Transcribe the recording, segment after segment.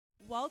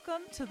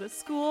Welcome to the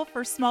School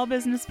for Small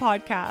Business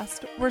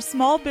podcast, where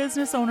small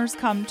business owners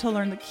come to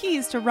learn the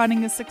keys to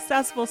running a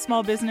successful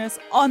small business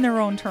on their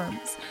own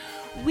terms.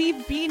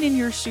 We've been in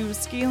your shoes,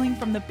 scaling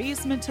from the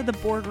basement to the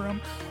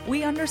boardroom.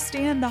 We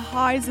understand the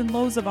highs and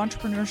lows of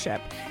entrepreneurship.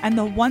 And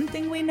the one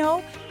thing we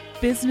know,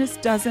 business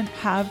doesn't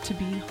have to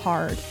be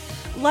hard.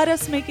 Let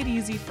us make it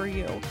easy for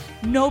you.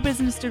 No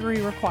business degree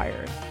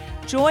required.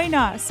 Join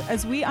us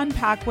as we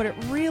unpack what it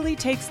really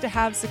takes to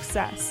have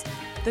success.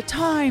 The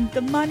time,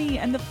 the money,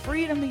 and the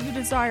freedom that you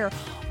desire,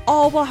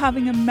 all while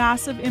having a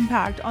massive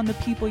impact on the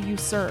people you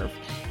serve.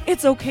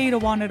 It's okay to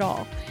want it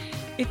all.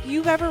 If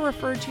you've ever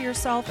referred to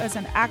yourself as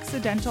an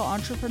accidental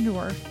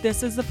entrepreneur,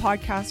 this is the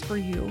podcast for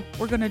you.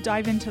 We're going to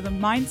dive into the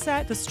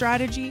mindset, the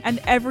strategy,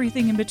 and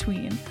everything in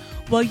between.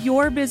 While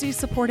you're busy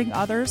supporting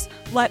others,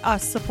 let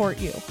us support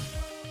you.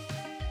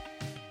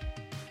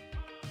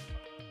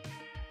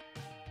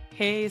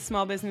 Hey,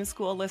 Small Business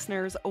School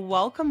listeners,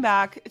 welcome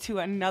back to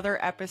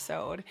another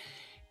episode.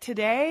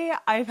 Today,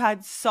 I've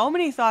had so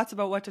many thoughts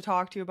about what to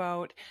talk to you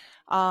about,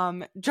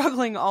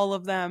 juggling all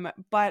of them,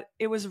 but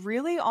it was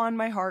really on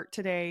my heart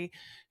today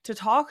to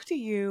talk to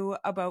you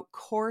about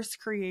course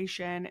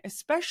creation,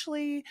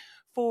 especially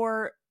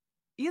for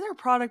either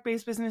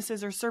product-based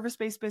businesses or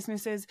service-based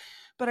businesses,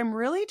 but I'm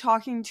really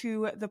talking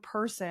to the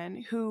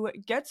person who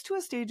gets to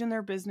a stage in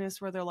their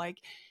business where they're like,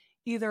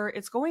 either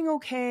it's going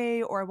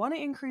okay or I want to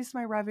increase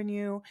my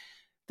revenue.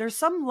 There's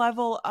some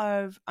level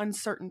of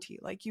uncertainty,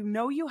 like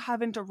you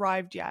haven't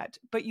arrived yet,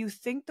 but you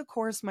think the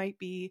course might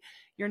be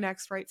your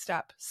next right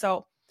step.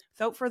 So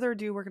without further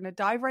ado, we're going to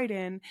dive right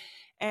in.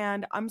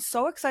 And I'm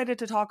so excited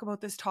to talk about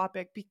this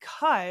topic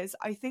because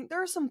I think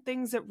there are some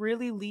things that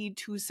really lead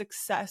to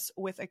success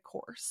with a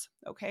course.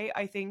 Okay.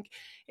 I think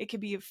it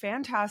could be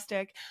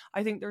fantastic.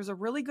 I think there's a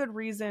really good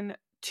reason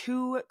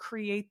to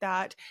create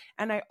that.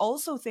 And I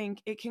also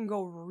think it can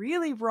go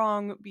really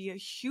wrong, be a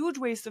huge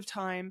waste of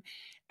time,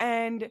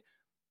 and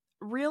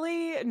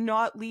really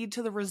not lead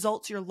to the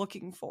results you're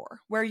looking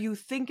for, where you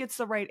think it's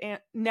the right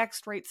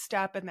next right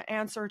step and the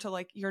answer to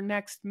like your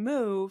next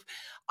move.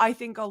 I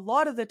think a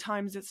lot of the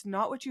times it's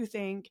not what you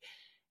think,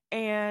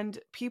 and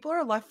people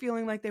are left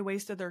feeling like they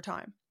wasted their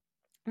time.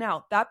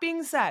 Now, that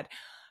being said,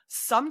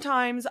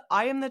 sometimes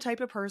I am the type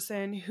of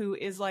person who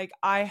is like,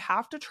 I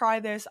have to try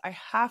this. I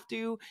have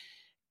to,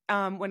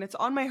 when it's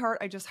on my heart,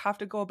 I just have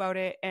to go about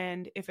it.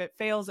 And if it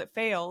fails, it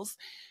fails.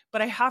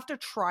 But I have to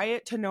try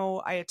it to know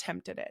I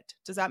attempted it.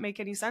 Does that make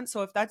any sense?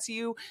 So if that's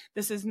you,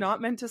 this is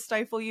not meant to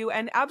stifle you.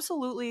 And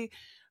absolutely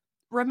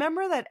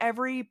remember that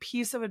every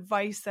piece of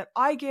advice that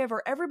I give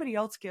or everybody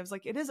else gives,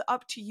 like it is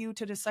up to you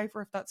to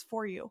decipher if that's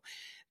for you.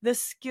 The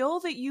skill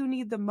that you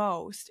need the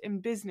most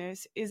in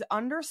business is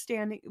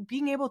understanding,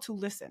 being able to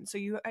listen. So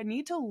I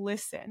need to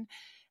listen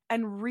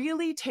and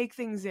really take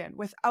things in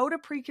without a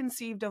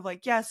preconceived of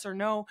like yes or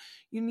no.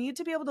 You need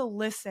to be able to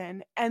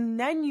listen, and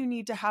then you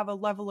need to have a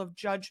level of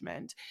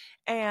judgment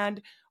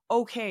and,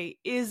 okay,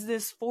 is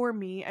this for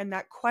me? And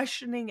that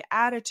questioning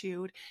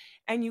attitude,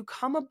 and you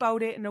come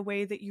about it in a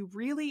way that you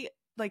really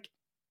like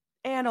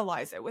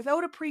analyze it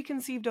without a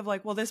preconceived of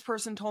like, well, this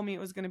person told me it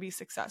was going to be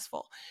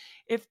successful.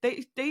 If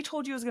they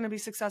told you it was going to be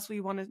successful,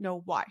 you want to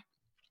know why.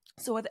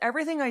 So with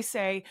everything I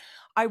say,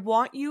 I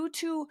want you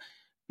to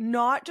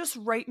not just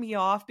write me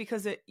off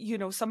because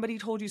somebody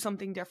told you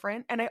something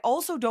different. And I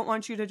also don't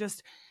want you to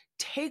just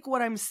take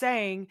what I'm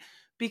saying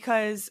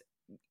because,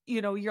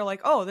 you're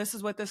like, oh, this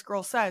is what this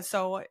girl says.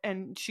 So,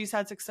 and she's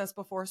had success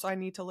before, so I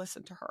need to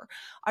listen to her.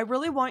 I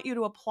really want you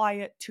to apply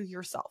it to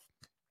yourself.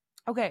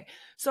 Okay,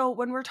 so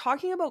when we're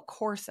talking about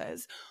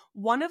courses,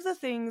 one of the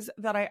things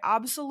that I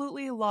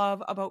absolutely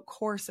love about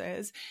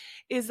courses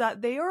is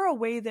that they are a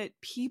way that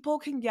people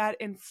can get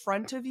in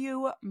front of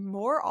you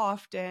more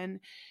often.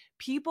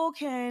 People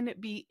can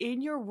be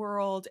in your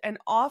world and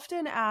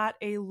often at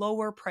a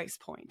lower price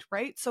point,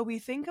 right? So we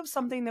think of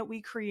something that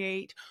we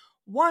create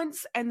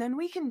once and then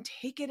we can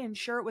take it and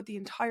share it with the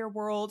entire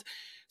world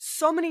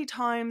so many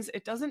times.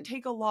 It doesn't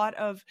take a lot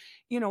of,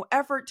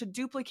 effort to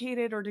duplicate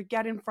it or to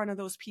get in front of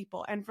those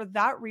people. And for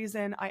that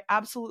reason, I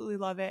absolutely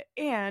love it.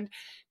 And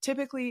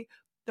typically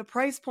the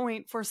price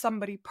point for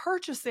somebody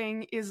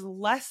purchasing is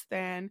less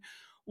than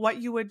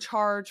what you would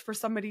charge for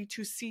somebody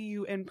to see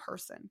you in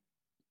person,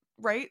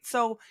 right?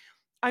 So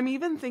I'm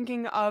even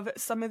thinking of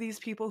some of these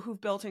people who've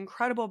built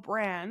incredible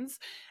brands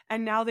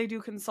and now they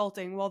do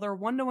consulting. Well, their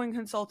one-to-one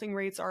consulting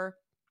rates are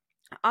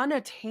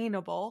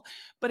unattainable,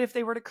 but if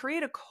they were to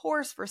create a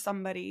course for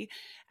somebody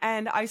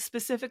and I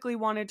specifically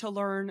wanted to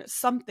learn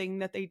something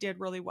that they did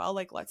really well,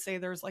 like let's say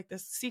there's like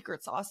this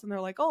secret sauce and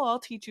they're like, oh, I'll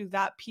teach you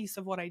that piece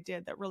of what I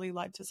did that really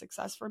led to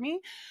success for me.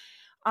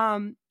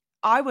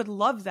 I would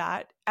love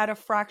that at a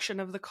fraction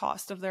of the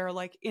cost of their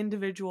like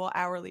individual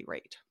hourly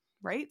rate.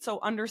 Right? So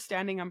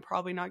understanding I'm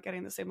probably not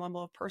getting the same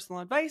level of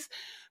personal advice,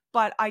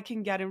 but I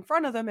can get in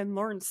front of them and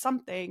learn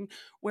something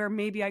where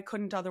maybe I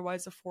couldn't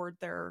otherwise afford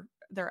their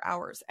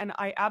hours. And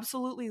I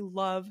absolutely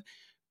love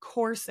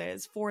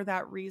courses for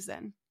that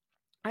reason.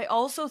 I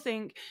also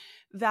think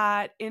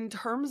that in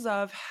terms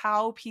of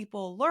how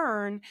people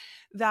learn,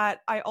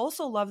 that I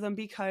also love them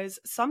because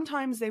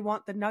sometimes they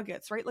want the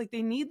nuggets, right? Like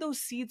they need those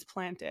seeds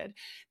planted.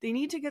 They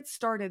need to get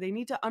started. They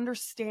need to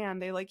understand.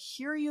 They like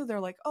hear you. They're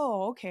like,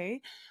 oh,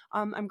 okay.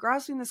 I'm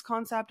grasping this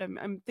concept.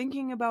 I'm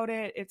thinking about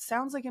it. It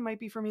sounds like it might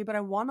be for me, but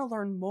I want to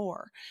learn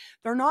more.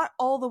 They're not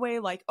all the way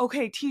like,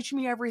 okay, teach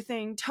me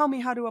everything. Tell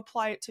me how to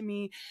apply it to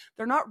me.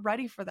 They're not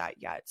ready for that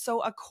yet.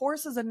 So a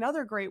course is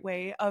another great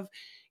way of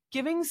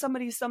giving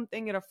somebody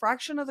something at a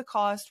fraction of the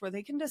cost where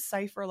they can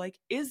decipher, like,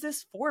 is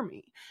this for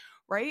me?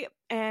 Right.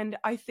 And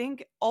I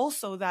think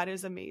also that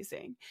is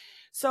amazing.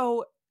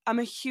 So I'm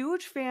a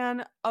huge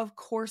fan of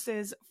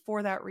courses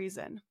for that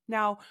reason.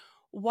 Now,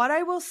 what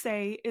I will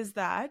say is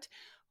that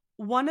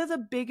one of the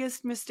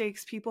biggest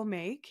mistakes people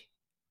make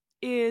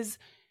is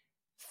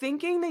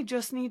thinking they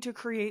just need to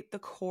create the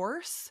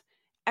course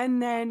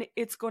and then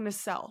it's going to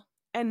sell.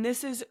 And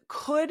this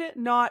could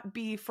not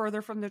be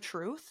further from the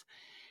truth.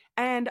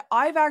 And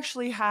I've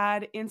actually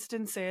had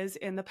instances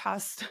in the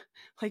past,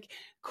 like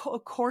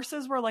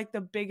courses were like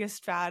the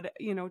biggest fad,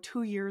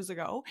 2 years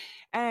ago.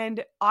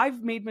 And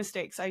I've made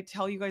mistakes. I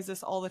tell you guys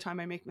this all the time.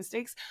 I make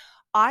mistakes.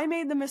 I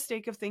made the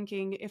mistake of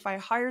thinking if I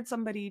hired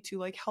somebody to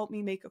like help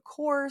me make a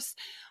course,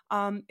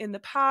 in the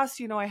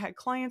past, I had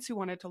clients who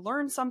wanted to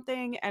learn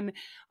something and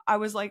I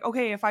was like,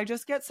 okay, if I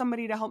just get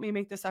somebody to help me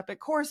make this epic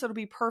course, it'll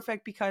be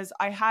perfect because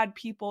I had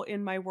people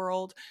in my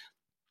world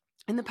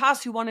in the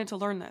past who wanted to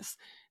learn this.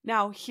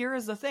 Now, here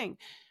is the thing.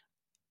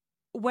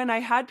 When I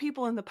had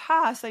people in the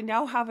past, I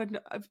now have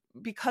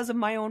because of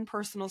my own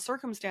personal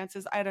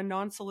circumstances, I had a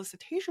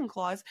non-solicitation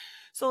clause.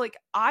 So like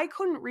I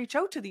couldn't reach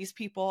out to these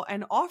people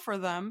and offer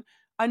them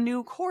a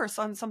new course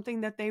on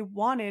something that they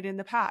wanted in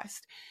the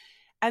past.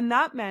 And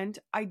that meant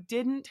I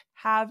didn't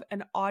have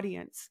an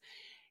audience.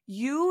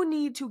 You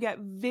need to get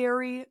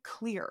very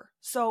clear.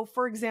 So,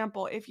 for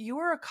example, if you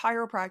are a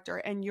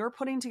chiropractor and you're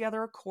putting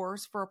together a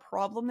course for a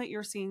problem that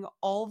you're seeing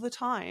all the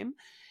time,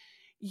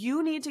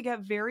 you need to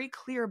get very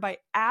clear by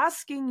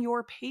asking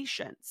your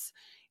patients,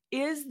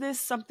 is this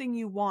something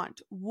you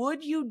want?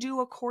 Would you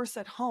do a course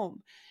at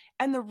home?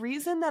 And the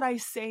reason that I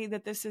say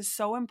that this is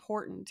so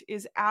important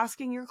is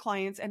asking your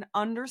clients and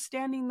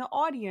understanding the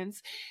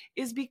audience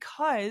is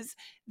because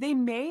they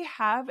may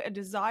have a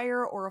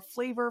desire or a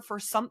flavor for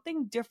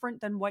something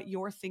different than what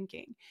you're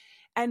thinking.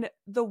 And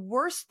the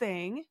worst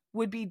thing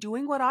would be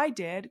doing what I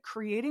did,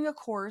 creating a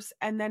course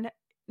and then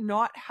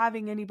not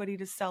having anybody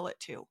to sell it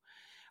to.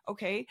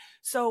 Okay.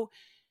 So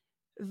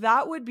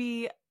that would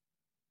be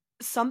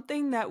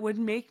something that would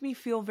make me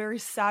feel very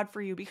sad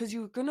for you because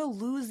you're going to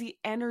lose the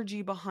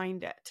energy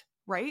behind it,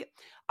 right?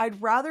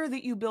 I'd rather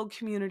that you build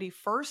community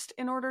first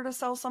in order to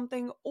sell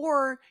something,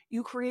 or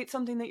you create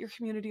something that your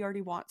community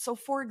already wants. So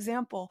for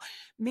example,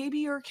 maybe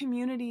your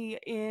community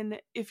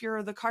if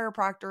you're the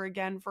chiropractor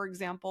again, for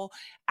example,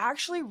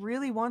 actually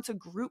really wants a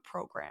group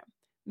program.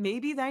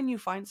 Maybe then you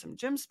find some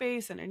gym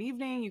space in an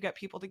evening, you get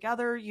people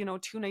together,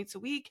 2 nights a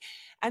week,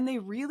 and they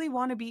really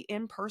want to be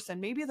in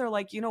person. Maybe they're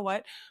like, you know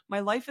what?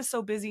 My life is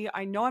so busy.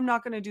 I know I'm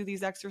not going to do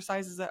these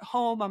exercises at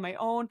home on my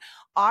own.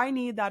 I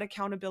need that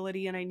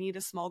accountability and I need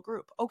a small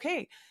group.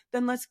 Okay,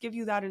 then let's give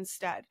you that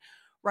instead.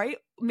 Right?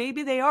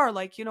 Maybe they are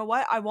like, you know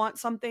what? I want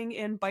something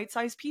in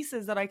bite-sized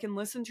pieces that I can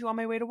listen to on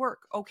my way to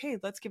work. Okay,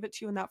 let's give it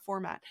to you in that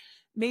format.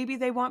 Maybe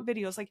they want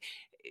videos. Like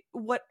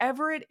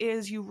whatever it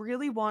is, you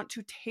really want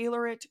to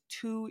tailor it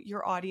to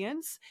your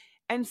audience.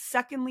 And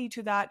secondly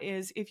to that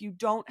is if you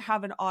don't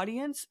have an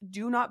audience,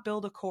 do not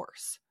build a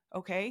course.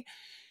 Okay.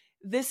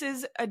 This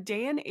is a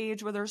day and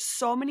age where there's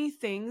so many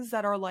things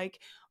that are like,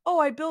 oh,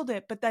 I build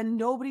it, but then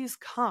nobody's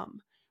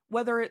come.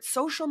 Whether it's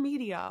social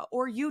media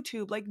or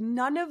YouTube, like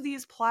none of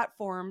these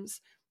platforms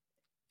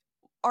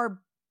are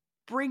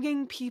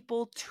bringing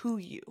people to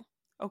you.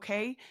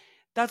 Okay.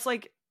 That's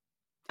like,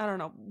 I don't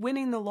know,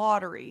 winning the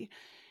lottery.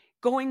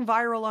 Going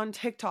viral on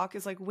TikTok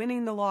is like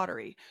winning the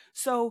lottery.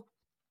 So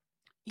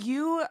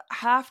you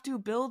have to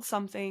build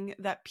something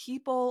that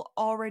people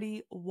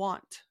already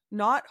want,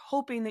 not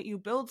hoping that you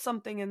build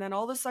something and then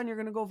all of a sudden you're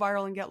going to go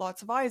viral and get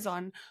lots of eyes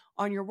on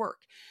your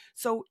work.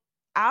 So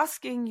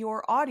asking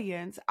your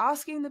audience,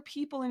 asking the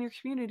people in your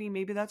community,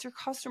 maybe that's your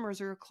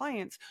customers or your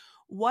clients,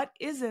 what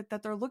is it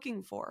that they're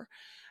looking for?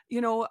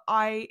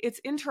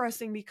 It's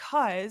interesting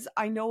because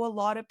I know a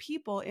lot of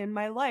people in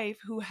my life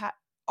who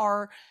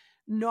are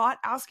not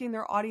asking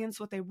their audience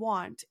what they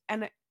want.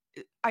 And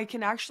I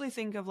can actually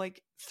think of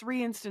like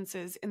 3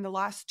 instances in the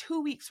last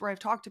 2 weeks where I've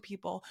talked to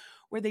people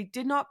where they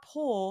did not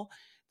poll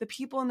the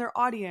people in their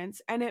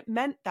audience. And it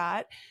meant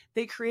that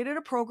they created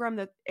a program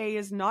that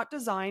is not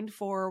designed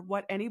for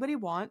what anybody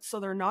wants. So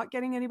they're not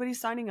getting anybody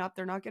signing up.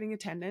 They're not getting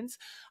attendance.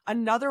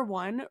 Another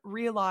one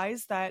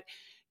realized that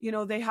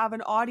they have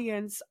an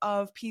audience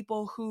of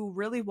people who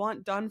really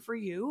want done for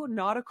you,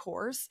 not a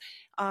course.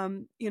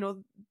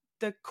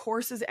 The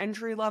course is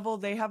entry level.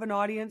 They have an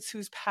audience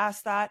who's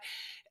past that.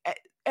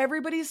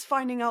 Everybody's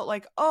finding out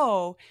like,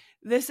 oh,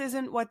 this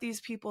isn't what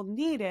these people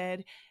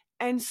needed.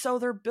 And so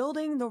they're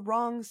building the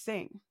wrong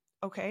thing.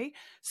 Okay.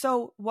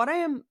 So what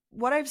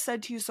I've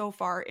said to you so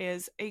far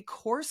is a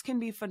course can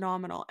be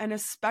phenomenal. And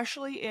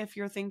especially if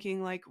you're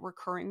thinking like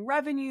recurring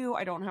revenue,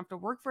 I don't have to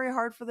work very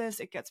hard for this.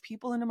 It gets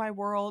people into my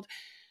world.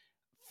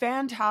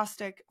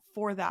 Fantastic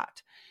for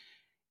that.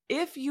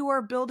 If you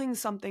are building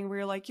something where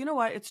you're like, you know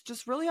what, it's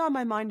just really on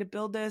my mind to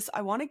build this.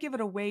 I want to give it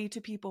away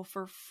to people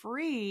for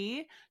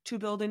free to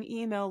build an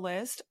email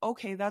list.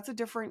 Okay, that's a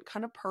different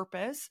kind of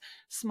purpose.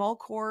 Small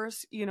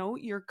course,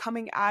 you're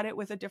coming at it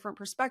with a different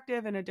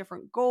perspective and a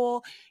different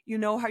goal. You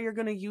know how you're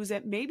going to use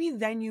it. Maybe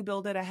then you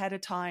build it ahead of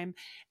time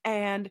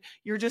and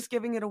you're just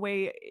giving it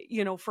away,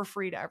 for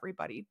free to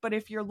everybody. But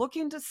if you're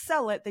looking to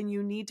sell it, then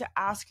you need to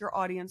ask your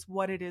audience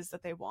what it is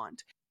that they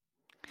want.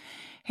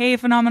 Hey,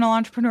 phenomenal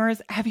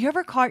entrepreneurs, have you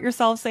ever caught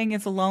yourself saying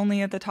it's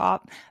lonely at the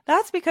top?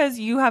 That's because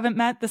you haven't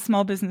met the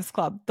Small Business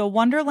Club, the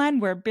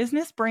wonderland where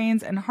business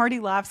brains and hearty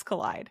laughs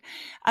collide.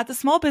 At the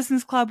Small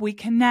Business Club, we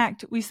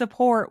connect, we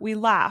support, we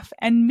laugh,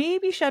 and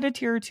maybe shed a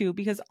tear or two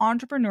because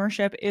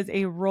entrepreneurship is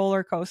a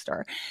roller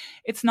coaster.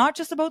 It's not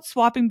just about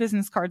swapping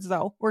business cards,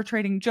 though. We're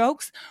trading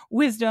jokes,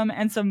 wisdom,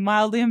 and some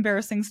mildly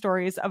embarrassing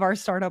stories of our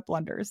startup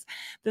blunders.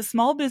 The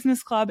Small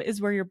Business Club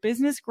is where your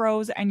business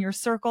grows and your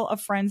circle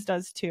of friends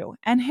does too.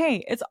 And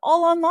hey, it's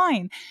all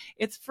online.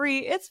 It's free.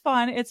 It's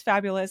fun. It's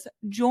fabulous.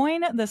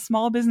 Join the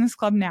Small Business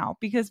Club now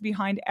because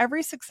behind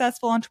every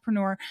successful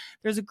entrepreneur,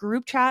 there's a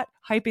group chat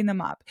hyping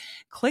them up.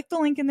 Click the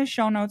link in the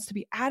show notes to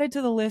be added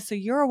to the list so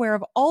you're aware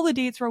of all the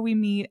dates where we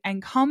meet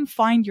and come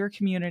find your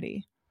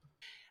community.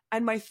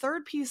 And my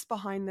third piece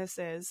behind this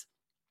is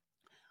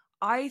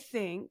I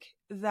think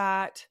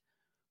that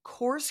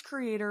course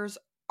creators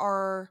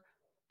are,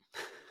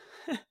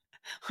 I'm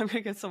going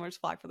to get so much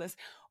flack for this,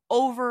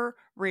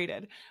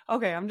 overrated.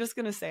 Okay, I'm just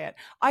going to say it.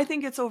 I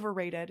think it's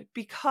overrated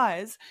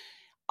because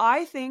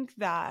I think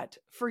that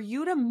for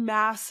you to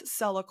mass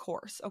sell a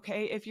course,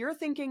 okay, if you're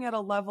thinking at a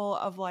level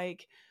of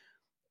like,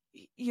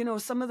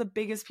 some of the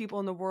biggest people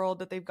in the world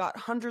that they've got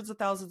hundreds of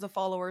thousands of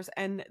followers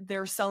and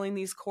they're selling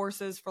these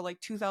courses for like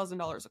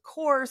 $2,000 a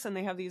course and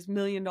they have these $1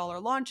 million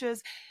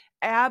launches.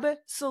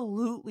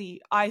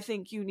 Absolutely. I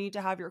think you need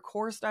to have your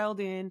course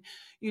dialed in.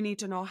 You need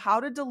to know how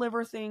to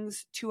deliver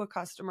things to a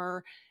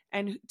customer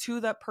and to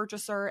that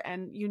purchaser.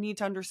 And you need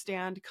to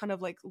understand kind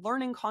of like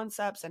learning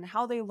concepts and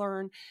how they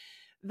learn.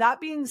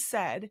 That being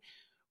said,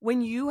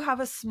 when you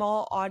have a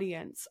small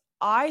audience,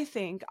 I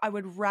think I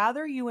would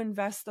rather you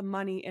invest the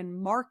money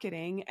in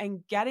marketing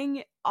and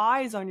getting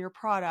eyes on your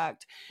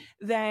product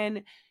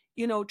than,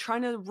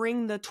 trying to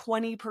wring the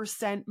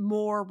 20%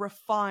 more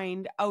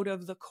refined out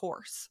of the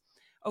course.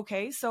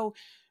 Okay, so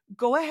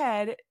go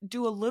ahead,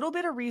 do a little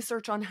bit of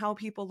research on how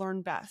people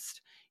learn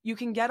best. You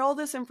can get all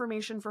this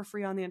information for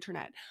free on the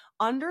internet.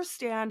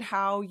 Understand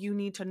how you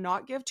need to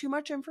not give too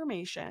much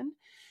information.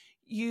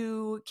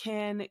 You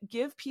can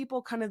give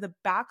people kind of the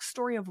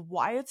backstory of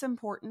why it's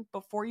important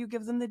before you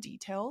give them the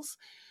details.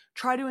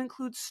 Try to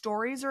include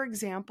stories or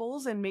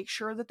examples and make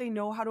sure that they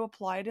know how to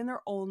apply it in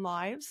their own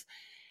lives.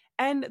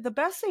 And the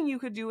best thing you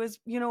could do is,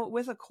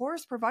 with a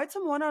course, provide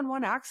some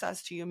one-on-one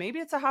access to you. Maybe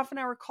it's a half an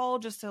hour call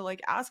just to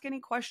like ask any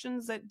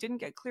questions that didn't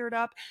get cleared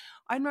up.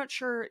 I'm not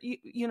sure,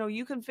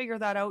 you can figure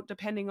that out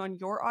depending on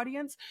your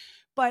audience.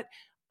 But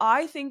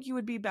I think you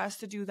would be best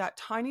to do that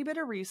tiny bit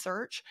of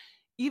research.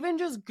 Even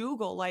just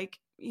Google, like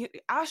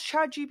ask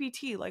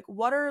ChatGPT, like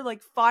what are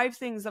like 5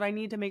 things that I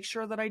need to make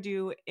sure that I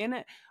do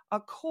in a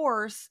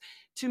course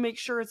to make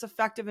sure it's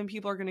effective and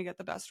people are going to get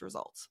the best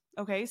results.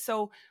 Okay,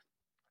 so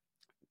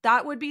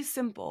that would be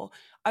simple.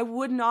 I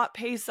would not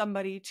pay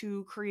somebody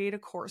to create a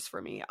course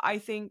for me. I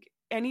think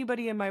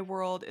anybody in my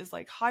world is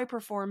like high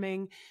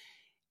performing.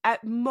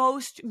 At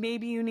most,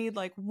 maybe you need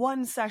like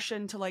one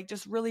session to like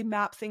just really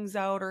map things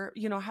out or,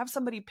 have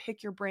somebody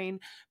pick your brain.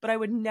 But I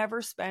would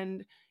never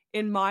spend,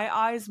 in my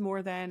eyes,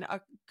 more than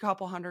a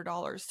couple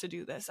 $100s to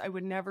do this. I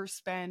would never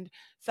spend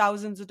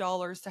thousands of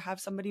dollars to have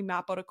somebody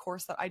map out a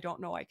course that I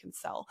don't know I can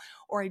sell,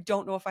 or I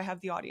don't know if I have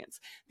the audience.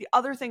 The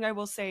other thing I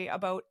will say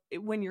about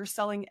when you're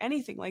selling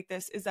anything like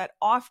this is that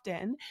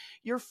often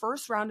your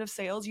first round of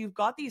sales, you've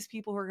got these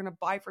people who are going to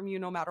buy from you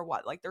no matter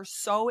what. Like they're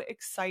so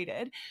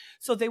excited.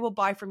 So they will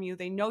buy from you.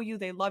 They know you,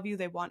 they love you,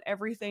 they want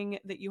everything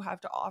that you have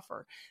to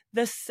offer.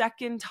 The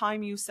second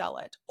time you sell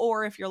it,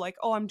 or if you're like,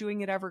 oh, I'm doing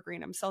it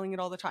evergreen, I'm selling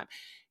it all the time,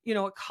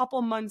 a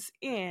couple months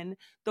in,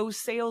 those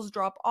sales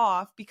drop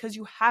off because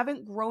you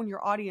haven't grown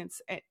your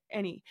audience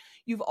any.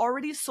 You've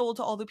already sold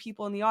to all the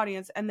people in the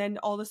audience, and then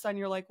all of a sudden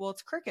you're like, well,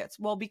 it's crickets.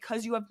 Well,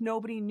 because you have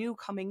nobody new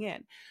coming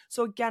in.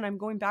 So again, I'm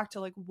going back to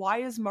like, why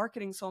is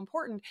marketing so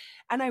important?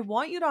 And I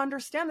want you to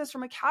understand this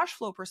from a cash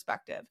flow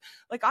perspective.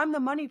 Like I'm the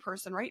money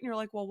person, right? And you're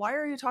like, well, why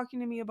are you talking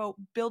to me about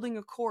building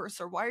a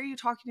course, or why are you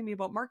talking to me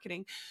about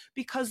marketing?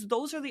 Because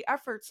those are the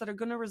efforts that are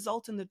going to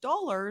result in the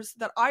dollars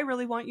that I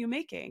really want you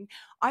making.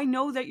 I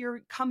know that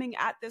you're coming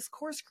at this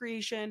course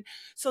creation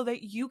so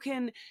that you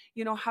can,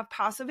 have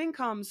passive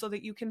income, so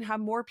that you can have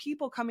more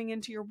people coming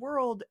into your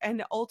world,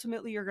 and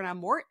ultimately you're going to have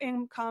more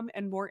income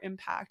and more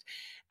impact.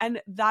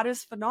 And that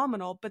is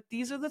phenomenal. But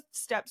these are the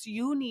steps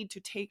you need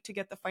to take to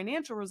get the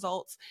financial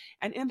results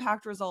and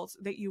impact results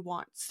that you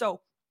want.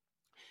 So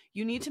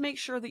You need to make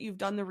sure that you've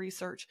done the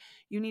research.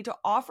 You need to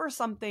offer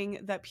something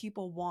that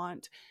people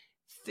want.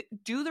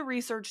 Do the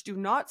research. Do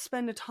not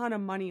spend a ton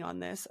of money on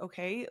this,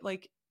 okay?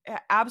 Like,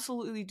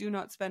 absolutely do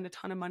not spend a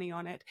ton of money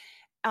on it.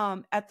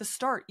 At the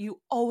start, you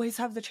always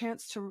have the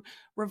chance to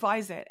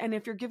revise it. And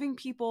if you're giving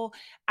people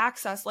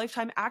access,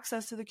 lifetime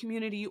access to the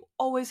community, you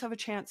always have a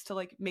chance to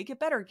like make it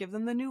better, give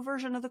them the new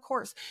version of the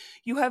course.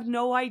 You have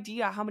no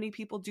idea how many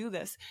people do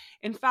this.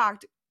 In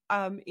fact,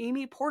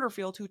 Amy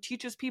Porterfield, who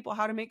teaches people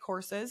how to make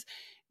courses,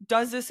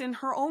 does this in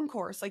her own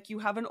course. Like, you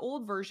have an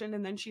old version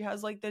and then she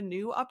has like the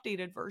new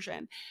updated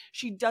version.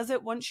 She does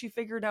it once she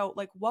figured out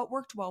like what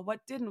worked well,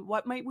 what didn't,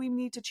 what might we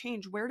need to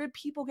change, where did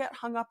people get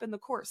hung up in the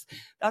course.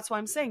 That's why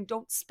I'm saying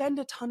don't spend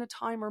a ton of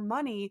time or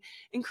money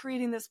in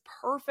creating this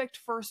perfect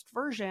first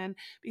version,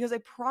 because I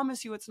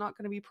promise you it's not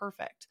going to be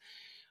perfect.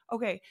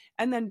 Okay,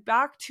 and then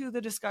back to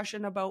the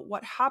discussion about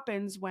what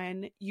happens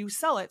when you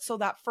sell it. So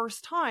that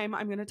first time,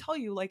 I'm going to tell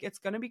you, like, it's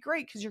going to be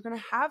great because you're going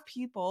to have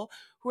people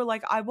who are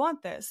like, I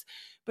want this.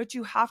 But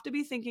you have to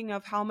be thinking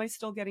of, how am I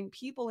still getting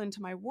people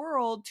into my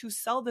world to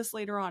sell this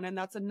later on? And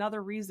that's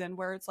another reason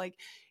where it's like,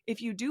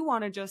 if you do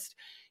want to just,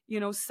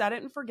 set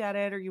it and forget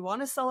it, or you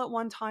want to sell it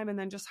one time and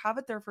then just have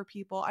it there for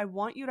people, I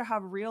want you to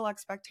have real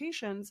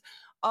expectations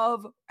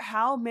of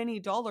how many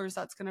dollars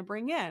that's going to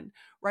bring in,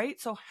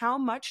 right? So how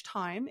much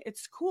time.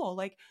 It's cool.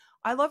 Like,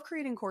 I love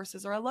creating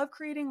courses, or I love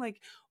creating like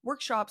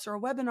workshops or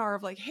a webinar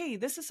of like, hey,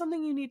 this is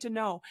something you need to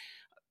know.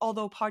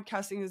 Although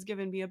podcasting has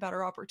given me a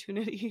better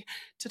opportunity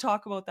to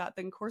talk about that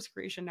than course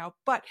creation now.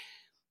 But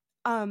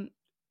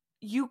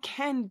you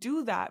can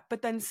do that,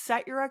 but then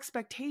set your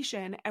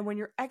expectation. And when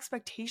your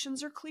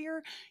expectations are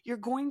clear, you're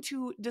going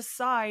to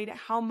decide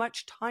how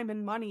much time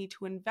and money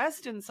to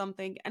invest in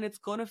something, and it's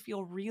going to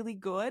feel really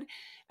good.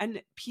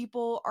 And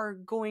people are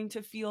going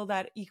to feel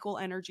that equal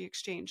energy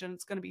exchange, and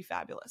it's going to be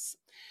fabulous.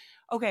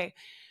 Okay.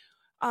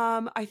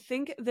 I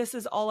think this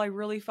is all I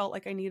really felt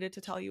like I needed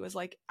to tell you, is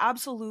like,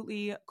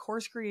 absolutely,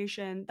 course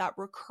creation, that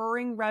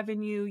recurring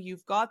revenue,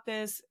 you've got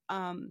this,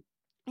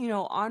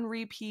 on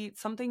repeat,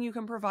 something you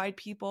can provide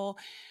people.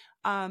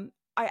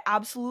 I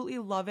absolutely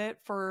love it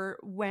for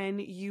when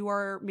you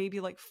are maybe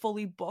like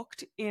fully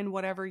booked in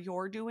whatever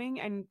you're doing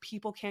and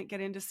people can't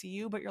get in to see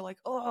you, but you're like,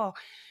 oh,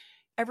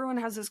 everyone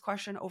has this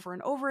question over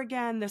and over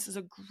again. This is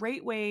a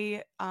great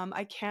way.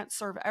 I can't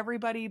serve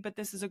everybody, but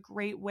this is a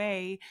great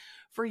way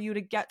for you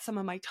to get some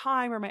of my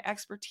time or my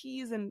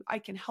expertise, and I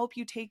can help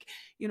you take,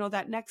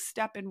 that next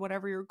step in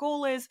whatever your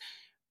goal is.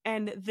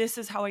 And this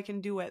is how I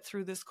can do it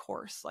through this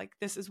course. Like,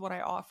 this is what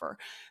I offer.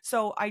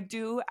 So I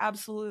do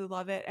absolutely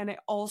love it. And I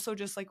also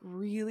just like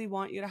really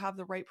want you to have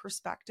the right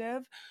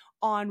perspective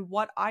on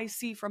what I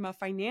see from a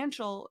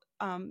financial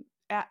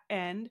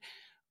end,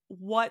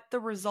 what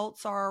the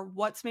results are,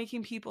 what's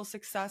making people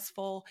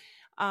successful,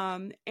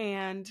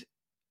 and,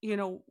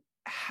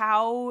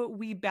 how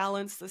we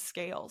balance the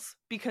scales.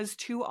 Because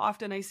too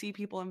often I see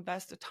people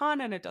invest a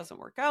ton and it doesn't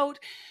work out.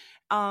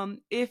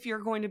 If you're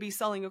going to be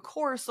selling a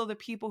course, so the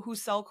people who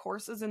sell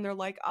courses and they're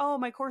like, oh,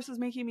 my course is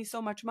making me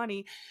so much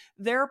money,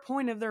 their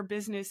point of their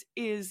business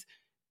is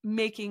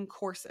making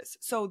courses.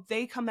 So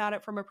they come at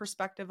it from a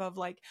perspective of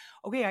like,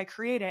 okay, I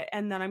create it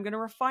and then I'm going to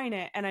refine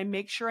it and I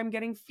make sure I'm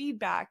getting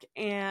feedback,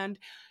 and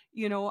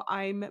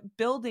I'm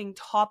building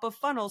top of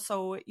funnel.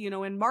 So,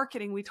 in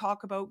marketing, we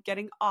talk about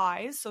getting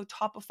eyes. So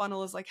top of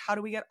funnel is like, how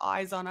do we get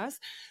eyes on us?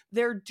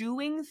 They're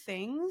doing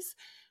things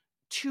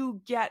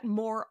to get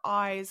more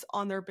eyes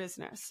on their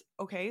business.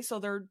 Okay. So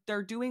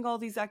they're doing all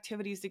these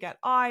activities to get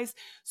eyes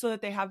so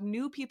that they have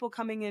new people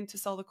coming in to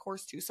sell the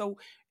course to. So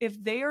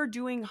if they are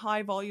doing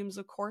high volumes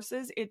of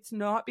courses, it's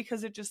not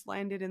because it just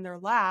landed in their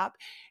lap.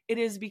 It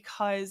is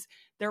because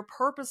they're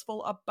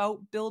purposeful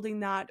about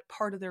building that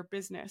part of their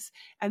business.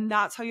 And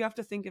that's how you have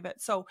to think of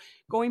it. So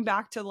going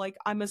back to like,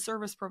 I'm a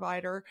service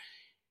provider,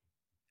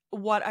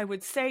 what I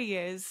would say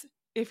is,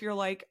 if you're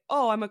like,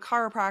 oh, I'm a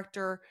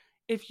chiropractor,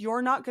 if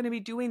you're not going to be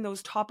doing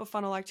those top of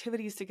funnel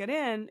activities to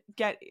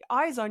get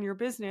eyes on your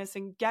business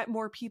and get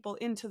more people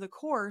into the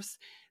course,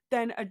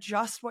 then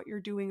adjust what you're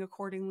doing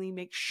accordingly.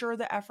 Make sure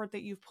the effort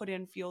that you've put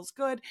in feels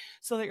good,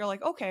 so that you're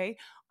like, okay,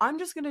 I'm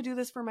just going to do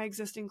this for my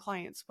existing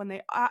clients. When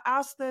they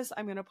ask this,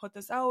 I'm going to put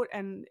this out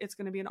and it's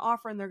going to be an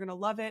offer and they're going to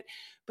love it.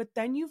 But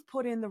then you've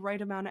put in the right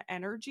amount of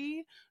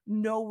energy,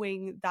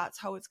 knowing that's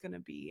how it's going to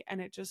be.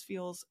 And it just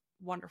feels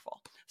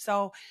wonderful.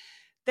 So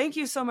thank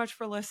you so much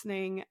for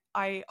listening.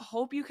 I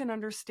hope you can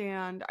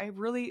understand.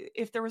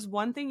 If there was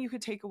one thing you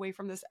could take away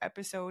from this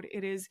episode,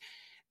 it is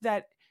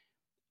that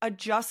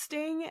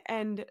adjusting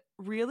and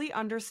really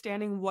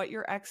understanding what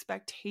your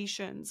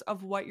expectations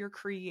of what you're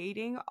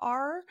creating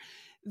are,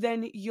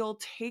 then you'll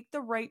take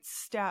the right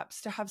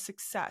steps to have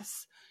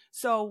success.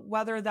 So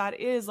whether that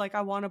is like,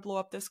 I want to blow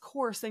up this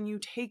course, then you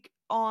take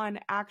on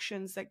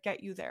actions that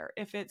get you there.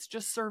 If it's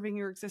just serving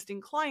your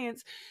existing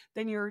clients,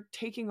 then you're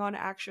taking on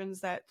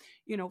actions that,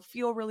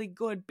 feel really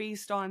good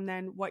based on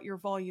then what your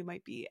volume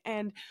might be,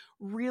 and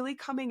really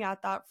coming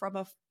at that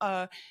from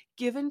a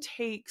give and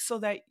take so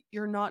that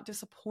you're not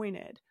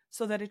disappointed.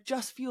 so that it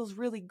just feels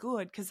really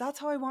good, because that's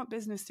how I want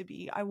business to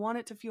be. I want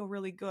it to feel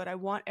really good. I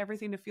want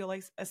everything to feel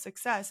like a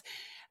success.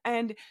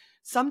 And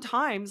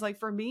sometimes, like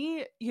for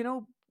me,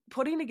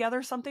 putting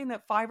together something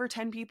that 5 or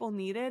 10 people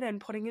needed and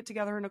putting it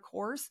together in a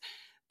course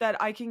that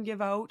I can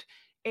give out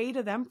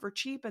to them for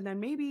cheap, and then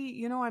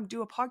maybe I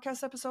do a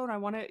podcast episode,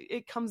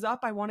 it comes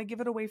up, I want to give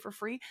it away for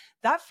free.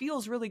 That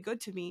feels really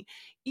good to me,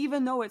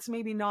 even though it's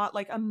maybe not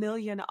like a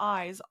million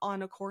eyes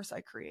on a course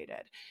I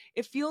created.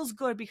 It feels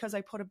good because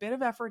I put a bit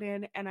of effort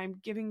in and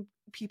I'm giving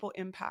people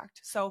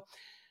impact. So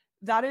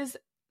that is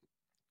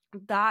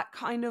that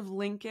kind of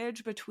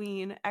linkage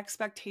between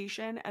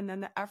expectation and then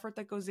the effort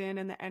that goes in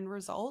and the end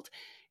result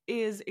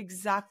is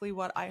exactly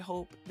what I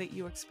hope that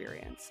you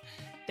experience.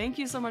 Thank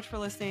you so much for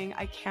listening.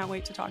 I can't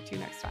wait to talk to you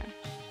next time.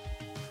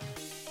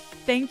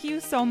 Thank you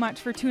so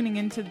much for tuning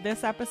into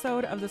this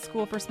episode of the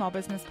School for Small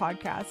Business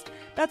podcast.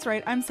 That's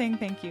right, I'm saying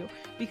thank you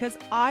because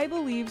I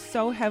believe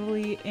so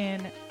heavily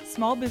in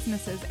small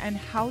businesses and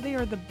how they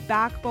are the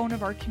backbone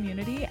of our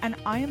community. And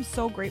I am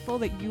so grateful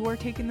that you are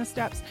taking the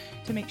steps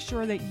to make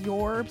sure that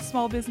your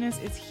small business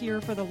is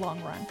here for the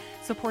long run,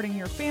 supporting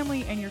your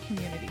family and your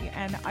community.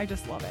 And I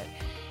just love it.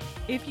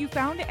 If you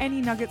found any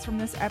nuggets from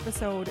this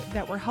episode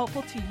that were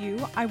helpful to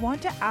you, I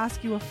want to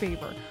ask you a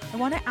favor. I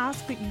want to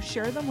ask that you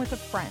share them with a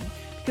friend,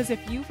 because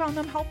if you found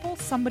them helpful,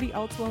 somebody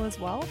else will as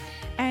well.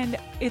 And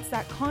it's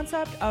that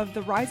concept of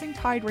the rising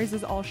tide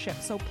raises all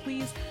ships. So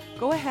please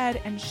go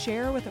ahead and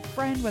share with a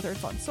friend, whether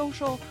it's on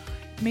social,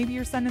 maybe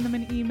you're sending them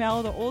an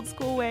email the old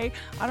school way.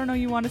 I don't know,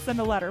 you want to send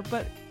a letter,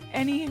 but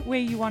any way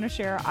you want to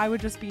share, I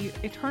would just be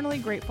eternally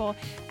grateful.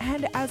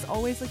 And as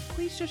always,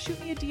 please just shoot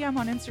me a DM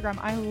on Instagram.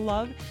 I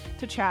love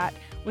to chat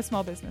with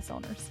small business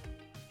owners.